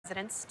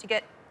residents to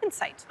get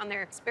insight on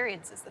their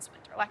experiences this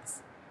winter.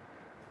 Lex.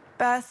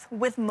 Beth,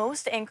 with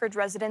most Anchorage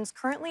residents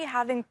currently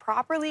having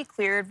properly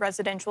cleared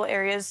residential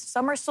areas,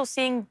 some are still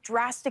seeing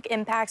drastic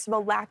impacts of a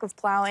lack of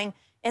plowing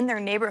in their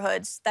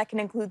neighborhoods. That can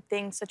include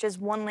things such as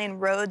one-lane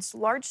roads,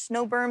 large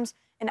snow berms,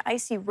 and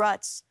icy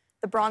ruts.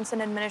 The Bronson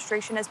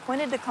administration has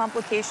pointed to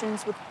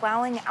complications with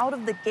plowing out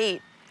of the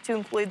gate, to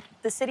include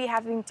the city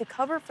having to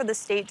cover for the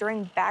state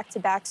during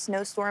back-to-back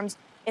snowstorms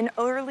in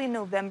early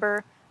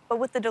November. But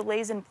with the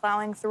delays in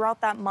plowing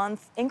throughout that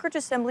month, Anchorage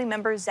Assembly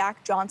member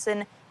Zach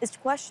Johnson is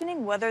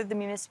questioning whether the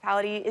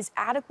municipality is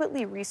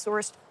adequately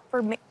resourced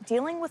for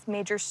dealing with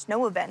major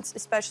snow events,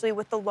 especially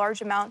with the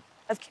large amount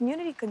of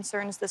community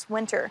concerns this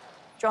winter.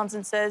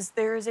 Johnson says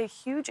there is a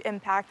huge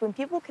impact when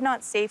people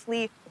cannot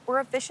safely or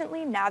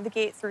efficiently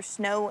navigate through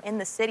snow in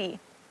the city.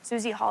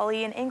 Susie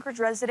Hawley, an Anchorage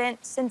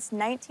resident since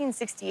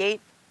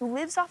 1968, who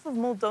lives off of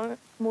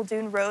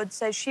Muldoon Road,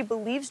 says she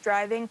believes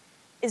driving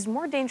is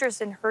more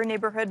dangerous in her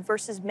neighborhood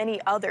versus many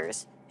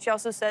others. She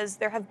also says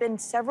there have been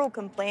several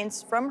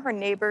complaints from her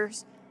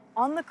neighbors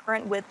on the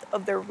current width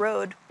of their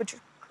road, which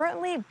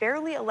currently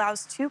barely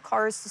allows two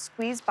cars to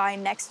squeeze by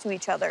next to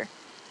each other.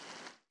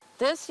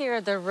 This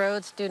year, the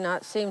roads do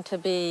not seem to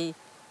be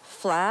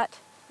flat.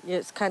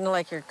 It's kind of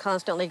like you're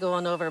constantly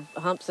going over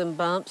humps and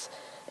bumps,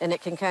 and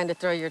it can kind of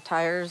throw your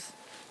tires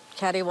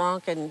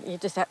cattywonk, and you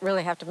just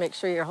really have to make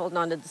sure you're holding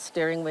onto the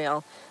steering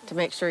wheel to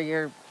make sure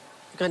you're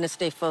going to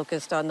stay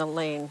focused on the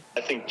lane.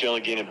 I think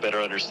generally getting a better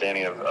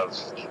understanding of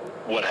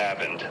what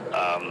happened.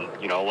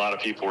 A lot of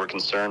people were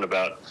concerned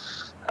about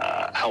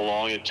how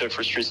long it took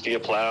for streets to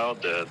get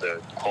plowed,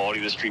 the quality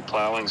of the street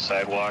plowing,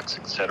 sidewalks,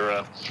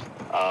 etc.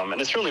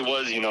 And it certainly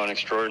was, an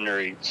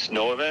extraordinary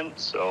snow event.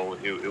 So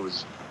it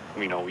was,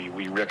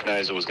 we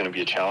recognized it was going to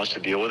be a challenge to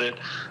deal with it.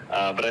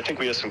 But I think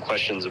we have some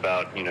questions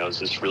about, is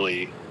this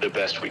really the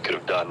best we could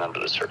have done under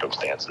the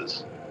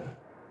circumstances?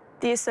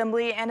 The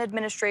Assembly and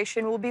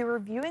administration will be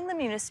reviewing the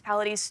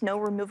municipality's snow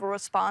removal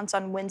response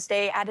on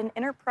Wednesday at an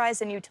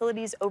Enterprise and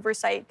Utilities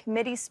Oversight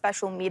Committee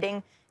special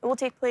meeting. It will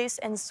take place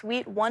in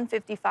Suite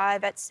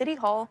 155 at City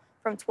Hall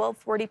from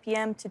 12:40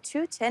 p.m. to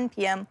 2:10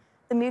 p.m.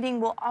 The meeting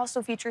will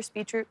also feature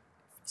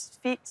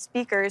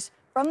speakers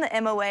from the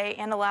MOA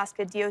and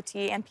Alaska DOT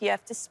and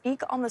PF to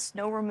speak on the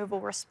snow removal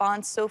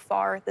response so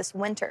far this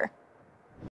winter.